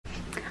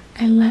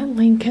I let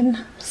Lincoln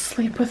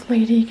sleep with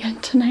Lady again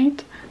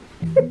tonight.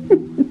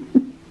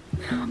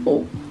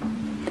 Oh,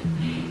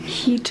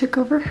 he took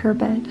over her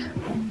bed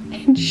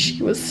and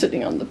she was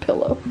sitting on the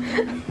pillow.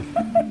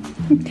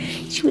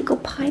 Should we go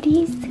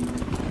potties?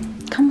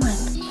 Come on,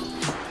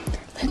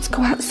 let's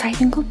go outside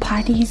and go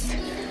potties.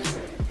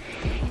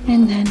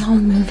 And then I'll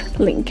move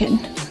Lincoln,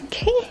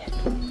 okay?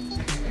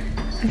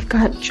 I've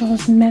got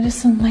Joel's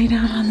medicine laid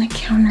out on the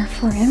counter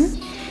for him.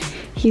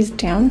 He's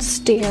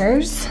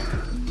downstairs.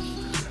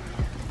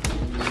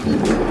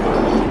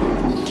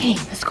 Okay,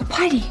 let's go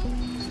potty.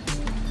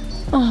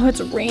 Oh,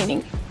 it's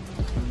raining.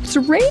 It's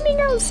raining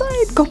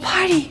outside. Go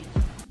potty.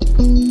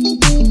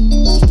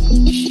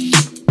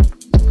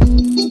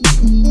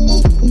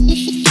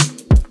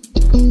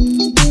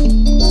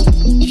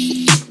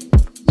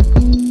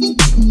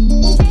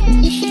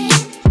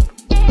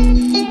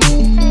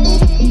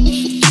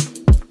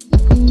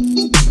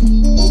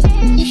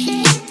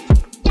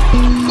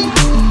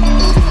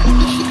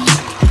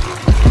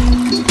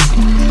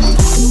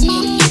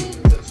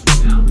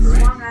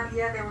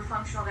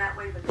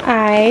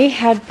 I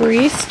had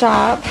Bree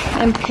stop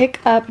and pick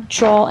up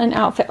Joel an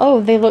outfit.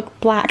 Oh, they look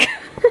black.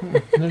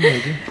 They're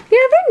navy.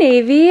 Yeah, they're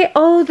navy.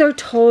 Oh, they're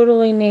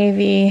totally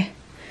navy.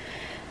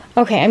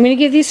 Okay, I'm gonna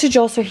give these to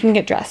Joel so he can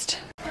get dressed.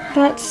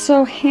 That's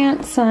so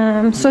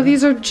handsome. So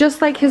these are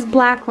just like his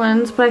black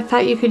ones, but I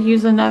thought you could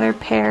use another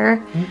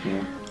pair.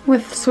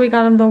 So we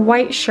got him the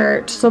white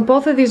shirt. So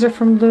both of these are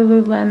from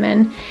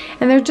Lululemon,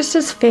 and they're just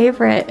his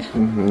favorite.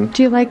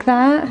 Do you like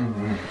that?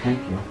 Thank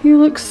you. You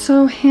look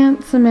so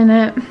handsome in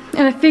it.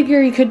 And I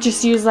figure you could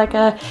just use like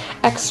a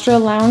extra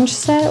lounge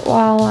set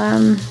while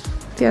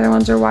the other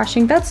ones are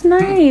washing. That's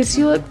nice.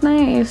 You look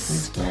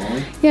nice.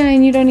 Yeah,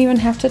 and you don't even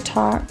have to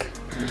talk.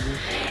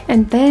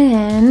 And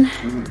then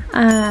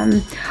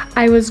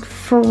I was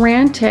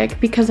frantic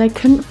because I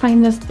couldn't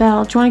find this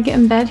bell. Do you want to get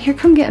in bed? Here,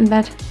 come get in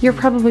bed. You're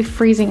probably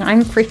freezing.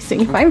 I'm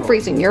freezing. If I'm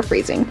freezing, you're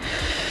freezing.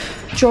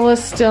 Joel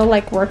is still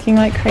like working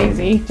like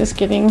crazy, just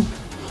getting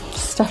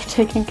stuff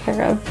taken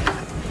care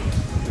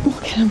of.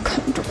 Look at him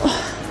comfortable.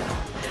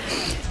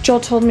 Joel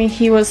told me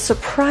he was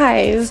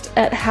surprised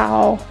at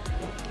how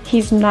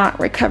he's not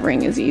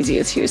recovering as easy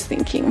as he was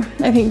thinking.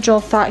 I think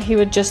Joel thought he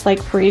would just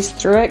like breeze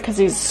through it because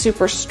he's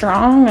super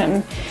strong,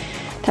 and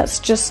that's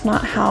just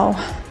not how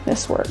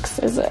this works,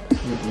 is it?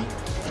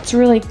 It's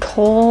really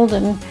cold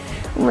and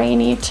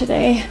rainy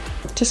today.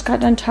 Just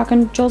got done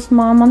talking to Joel's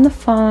mom on the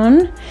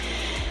phone.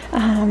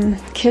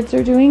 Kids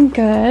are doing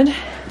good.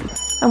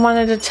 I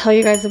wanted to tell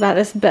you guys about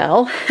this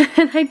bell,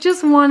 and I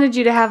just wanted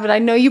you to have it. I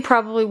know you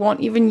probably won't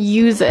even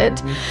use it,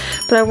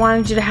 but I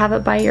wanted you to have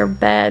it by your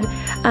bed.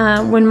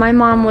 When my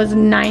mom was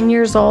 9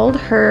 years old,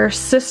 her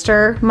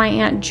sister, my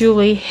Aunt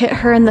Julie, hit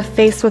her in the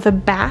face with a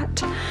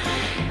bat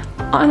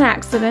on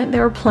accident. They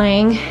were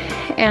playing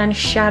and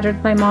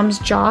shattered my mom's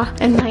jaw,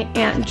 and my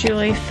Aunt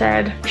Julie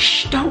said,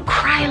 "Shh, don't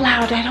cry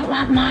loud. I don't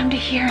want mom to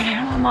hear, and I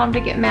don't want mom to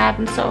get mad."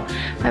 And so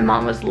my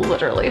mom was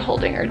literally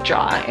holding her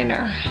jaw in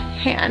her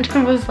hand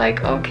and was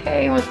like,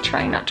 okay, was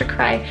trying not to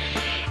cry.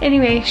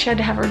 Anyway, she had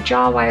to have her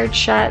jaw wired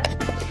shut,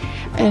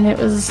 and it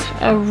was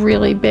a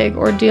really big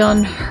ordeal,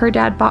 and her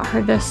dad bought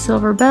her this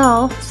silver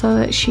bell so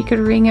that she could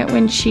ring it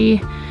when she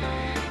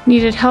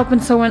needed help.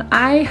 And so when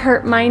I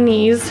hurt my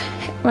knees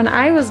when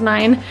I was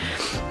 9,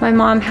 my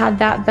mom had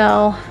that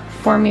bell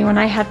for me when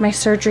I had my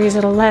surgeries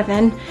at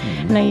 11,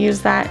 and I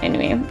used that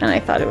anyway, and I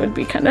thought it would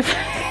be kind of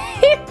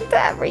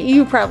that,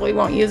 you probably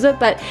won't use it,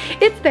 but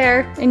it's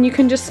there, and you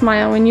can just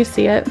smile when you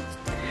see it.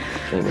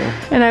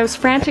 And I was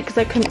frantic because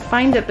I couldn't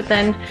find it, but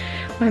then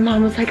my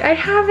mom was like, I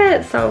have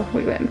it, so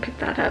we went and picked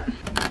that up.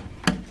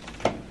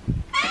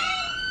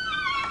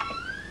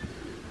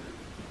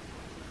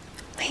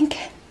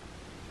 Lincoln.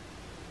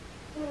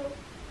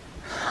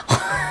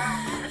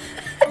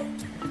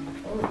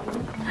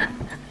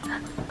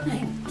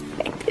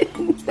 I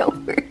didn't know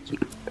where you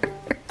were.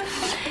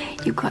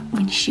 You got,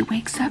 when she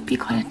wakes up, you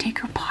gotta take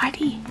her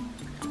potty.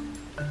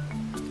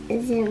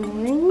 Is it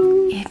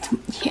morning?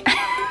 It's, yeah.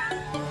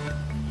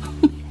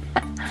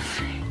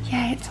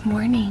 Yeah, it's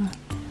morning.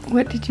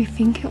 What did you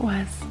think it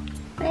was?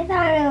 I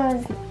thought it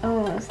was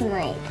almost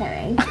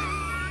nighttime.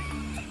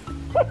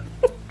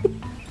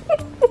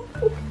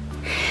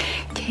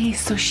 Okay,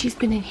 so she's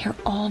been in here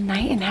all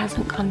night and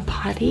hasn't gone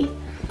potty.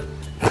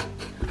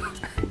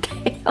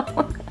 Okay.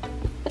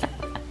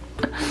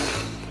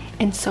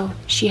 And so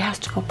she has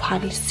to go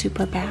potty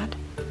super bad.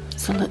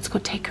 So let's go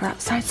take her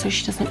outside so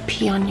she doesn't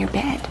pee on your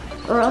bed.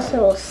 Or else it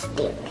will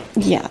stink.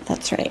 Yeah,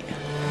 that's right.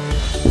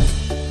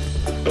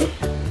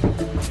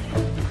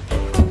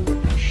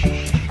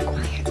 Shh,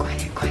 quiet,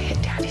 quiet,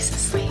 quiet. Daddy's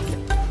asleep.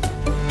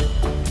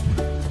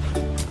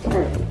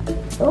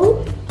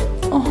 Oh?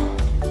 Oh,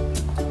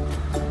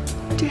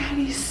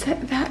 Daddy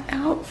set that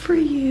out for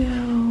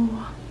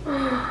you.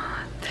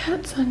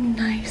 That's a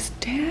nice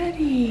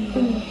daddy.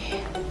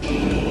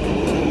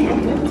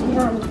 It's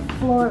on the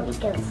floor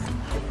because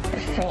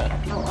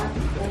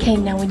Okay,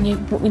 now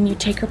when you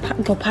take her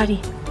go potty.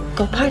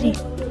 Go potty.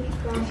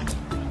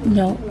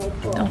 No.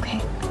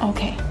 Okay.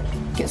 Okay.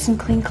 Get some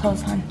clean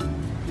clothes on.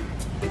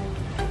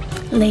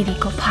 Lady,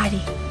 go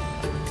potty.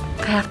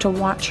 I have to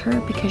watch her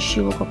because she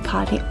will go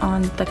potty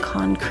on the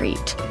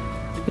concrete,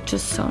 which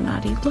is so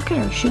naughty. Look at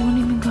her, she won't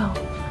even go.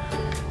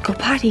 Go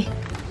potty.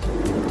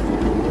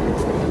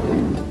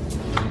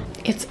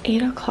 It's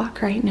 8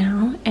 o'clock right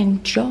now,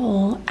 and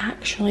Joel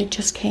actually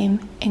just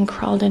came and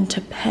crawled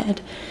into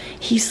bed.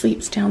 He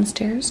sleeps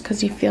downstairs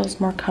because he feels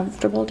more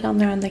comfortable down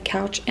there on the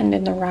couch and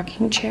in the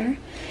rocking chair.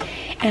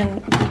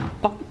 And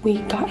we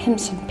got him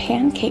some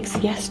pancakes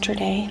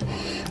yesterday,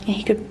 and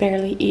he could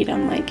barely eat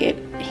them.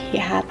 He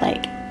had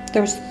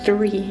there was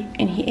 3,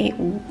 and he ate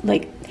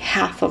like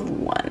half of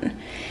one.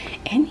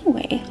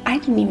 Anyway, I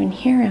didn't even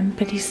hear him,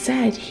 but he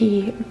said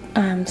he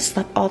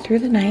slept all through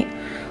the night,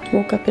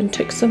 woke up and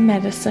took some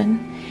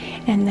medicine,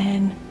 and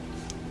then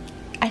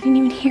I didn't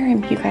even hear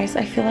him, you guys.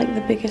 I feel like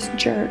the biggest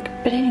jerk.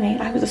 But anyway,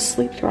 I was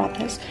asleep through all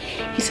this.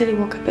 He said he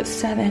woke up at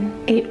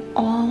 7, ate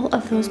all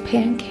of those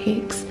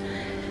pancakes,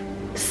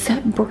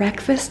 set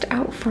breakfast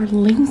out for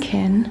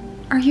Lincoln.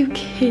 Are you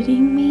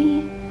kidding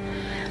me?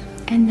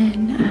 And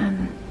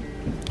then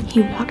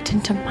he walked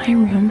into my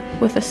room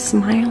with a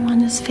smile on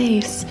his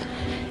face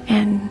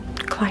and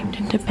climbed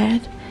into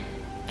bed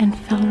and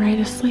fell right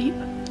asleep.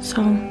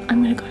 So I'm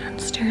gonna go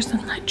downstairs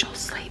and let Joel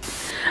sleep.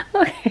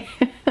 Okay.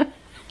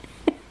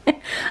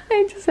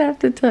 I just have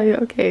to tell you,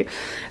 okay,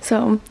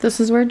 so this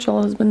is where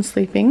Joel has been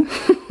sleeping.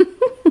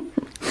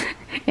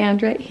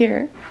 And right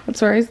here,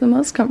 that's where he's the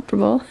most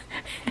comfortable.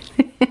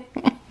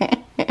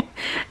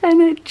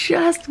 And it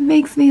just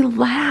makes me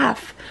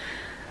laugh.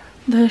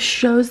 The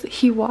shows that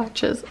he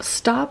watches,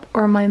 Stop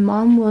or My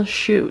Mom Will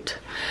Shoot.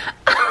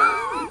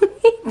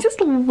 He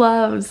just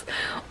loves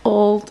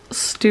old,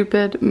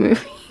 stupid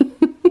movies.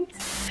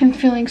 I'm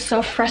feeling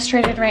so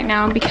frustrated right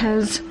now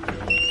because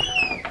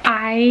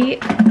I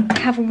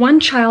have one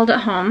child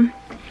at home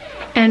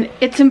and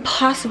it's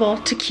impossible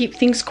to keep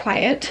things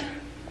quiet.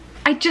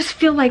 I just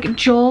feel like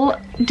Joel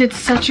did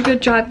such a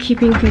good job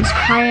keeping things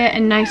quiet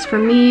and nice for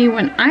me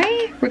when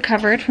I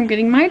recovered from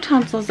getting my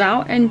tonsils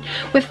out, and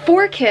with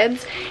 4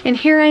 kids, and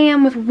here I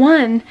am with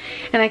 1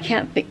 and I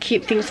can't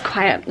keep things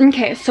quiet.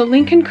 Okay, so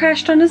Lincoln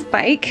crashed on his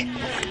bike,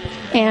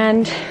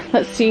 and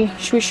let's see,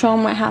 should we show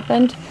him what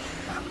happened?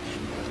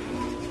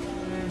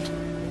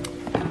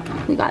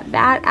 We got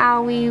that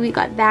owie, we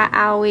got that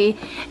owie,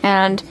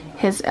 and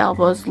his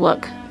elbows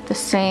look the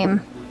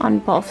same on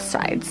both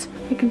sides.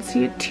 You can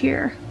see a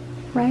tear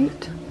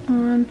right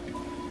on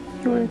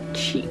your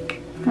cheek.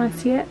 Want to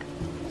see it?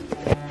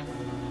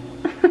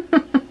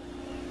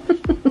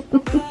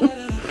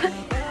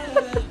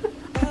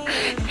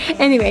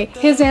 Anyway,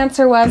 his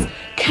answer was,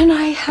 "Can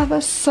I have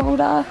a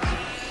soda?"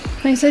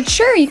 And I said,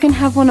 "Sure, you can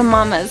have one of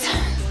Mama's."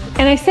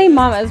 And I say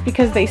Mama's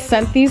because they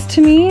sent these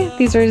to me.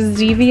 These are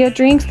Zevia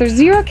drinks. They're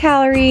 0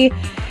 calorie,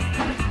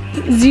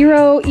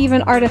 0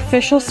 even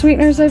artificial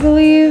sweeteners, I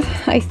believe.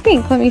 I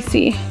think, let me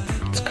see.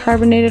 It's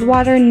carbonated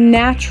water,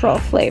 natural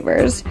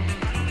flavors,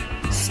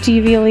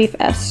 stevia leaf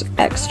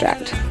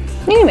extract.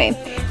 Anyway,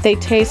 they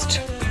taste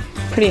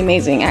pretty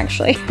amazing,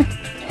 actually.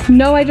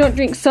 No, I don't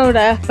drink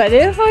soda, but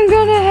if I'm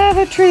gonna have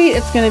a treat,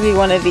 it's gonna be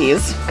one of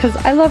these, because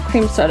I love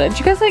cream soda. Do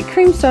you guys like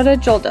cream soda?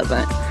 Joel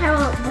doesn't. I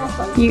want both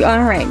of them.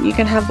 All right, you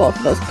can have both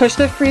of those. Push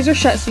the freezer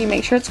shut so you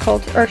make sure it's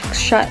cold, or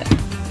shut.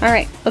 All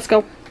right, let's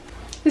go.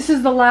 This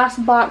is the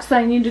last box that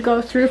I need to go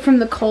through from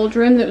the cold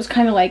room that was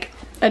kind of like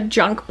a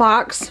junk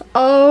box.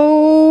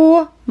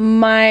 Oh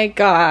my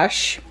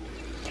gosh.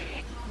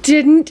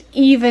 Didn't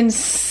even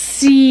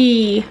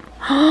see.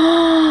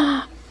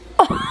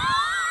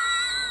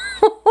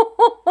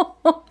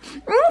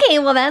 Okay,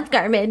 well that's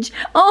garbage.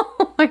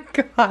 Oh my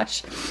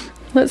gosh.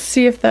 Let's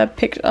see if that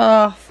picture,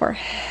 oh, for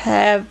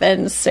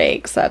heaven's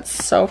sakes, that's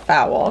so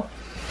foul.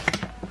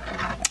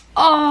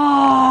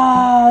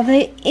 Oh,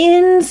 the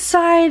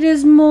inside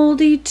is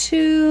moldy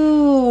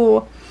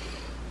too.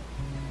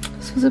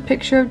 This was a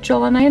picture of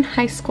Joel and I in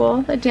high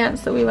school, the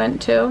dance that we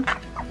went to.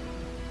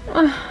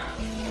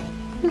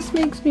 This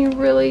makes me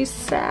really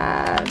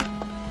sad.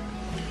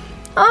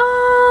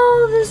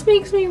 Oh, this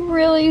makes me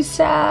really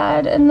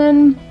sad. And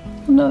then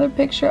another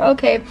picture.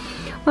 Okay,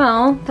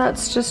 well,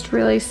 that's just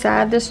really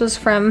sad. This was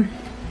from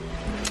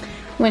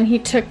when he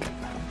took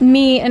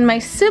me and my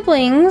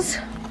siblings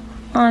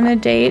on a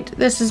date.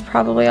 This is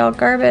probably all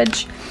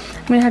garbage.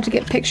 I'm gonna have to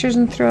get pictures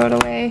and throw it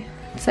away.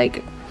 It's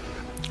like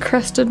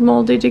crusted,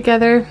 moldy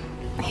together.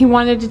 He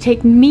wanted to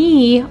take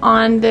me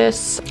on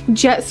this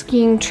jet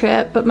skiing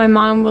trip, but my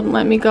mom wouldn't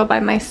let me go by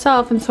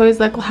myself, and so he's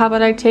like, well, how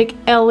about I take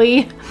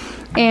Ellie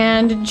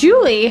and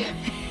Julie?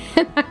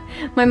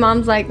 My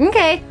mom's like,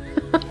 okay.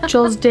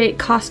 Joel's date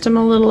cost him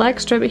a little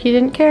extra, but he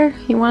didn't care.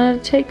 He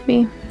wanted to take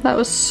me. That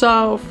was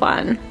so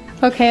fun.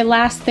 Okay,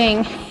 last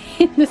thing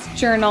in this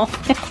journal.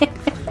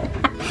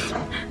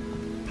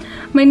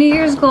 My New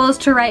Year's goal is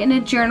to write in a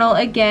journal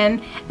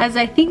again. As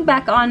I think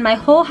back on my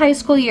whole high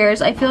school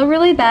years, I feel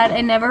really bad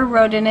I never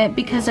wrote in it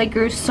because I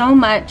grew so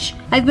much.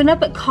 I've been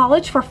up at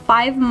college for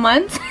 5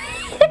 months.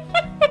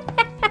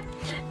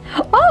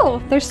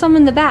 Oh, there's some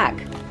in the back.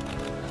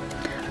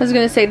 I was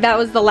gonna say that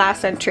was the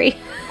last entry.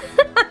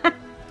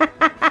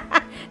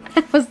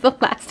 That was the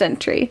last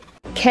entry.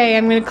 Okay,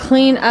 I'm gonna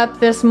clean up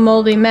this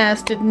moldy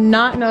mess. Did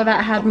not know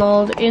that had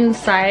mold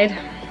inside.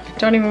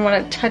 Don't even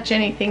want to touch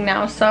anything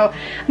now. So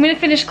I'm gonna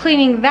finish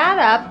cleaning that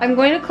up. I'm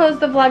going to close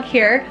the vlog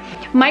here.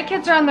 My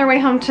kids are on their way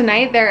home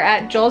tonight. They're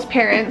at Joel's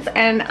parents,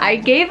 and I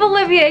gave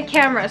Olivia a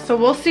camera, so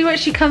we'll see what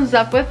she comes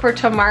up with for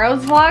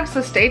tomorrow's vlog.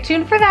 So stay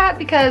tuned for that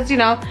because, you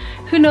know,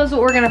 who knows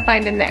what we're gonna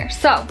find in there.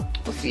 So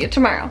we'll see you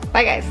tomorrow.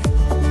 Bye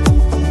guys.